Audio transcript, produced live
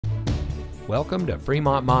Welcome to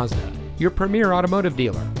Fremont Mazda, your premier automotive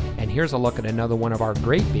dealer. And here's a look at another one of our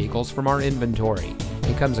great vehicles from our inventory.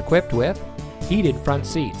 It comes equipped with heated front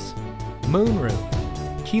seats,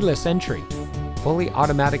 moonroof, keyless entry, fully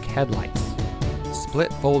automatic headlights,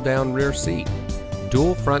 split fold-down rear seat,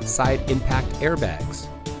 dual front side impact airbags,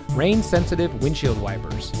 rain-sensitive windshield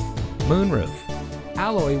wipers, moonroof,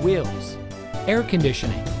 alloy wheels, air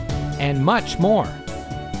conditioning, and much more.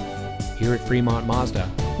 Here at Fremont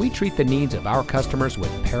Mazda, we treat the needs of our customers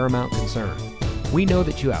with paramount concern. We know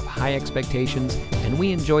that you have high expectations, and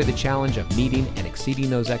we enjoy the challenge of meeting and exceeding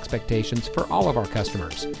those expectations for all of our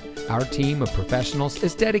customers. Our team of professionals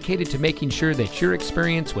is dedicated to making sure that your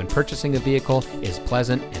experience when purchasing a vehicle is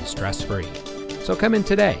pleasant and stress-free. So come in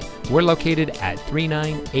today. We're located at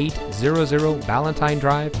 39800 Balentine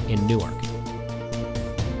Drive in Newark.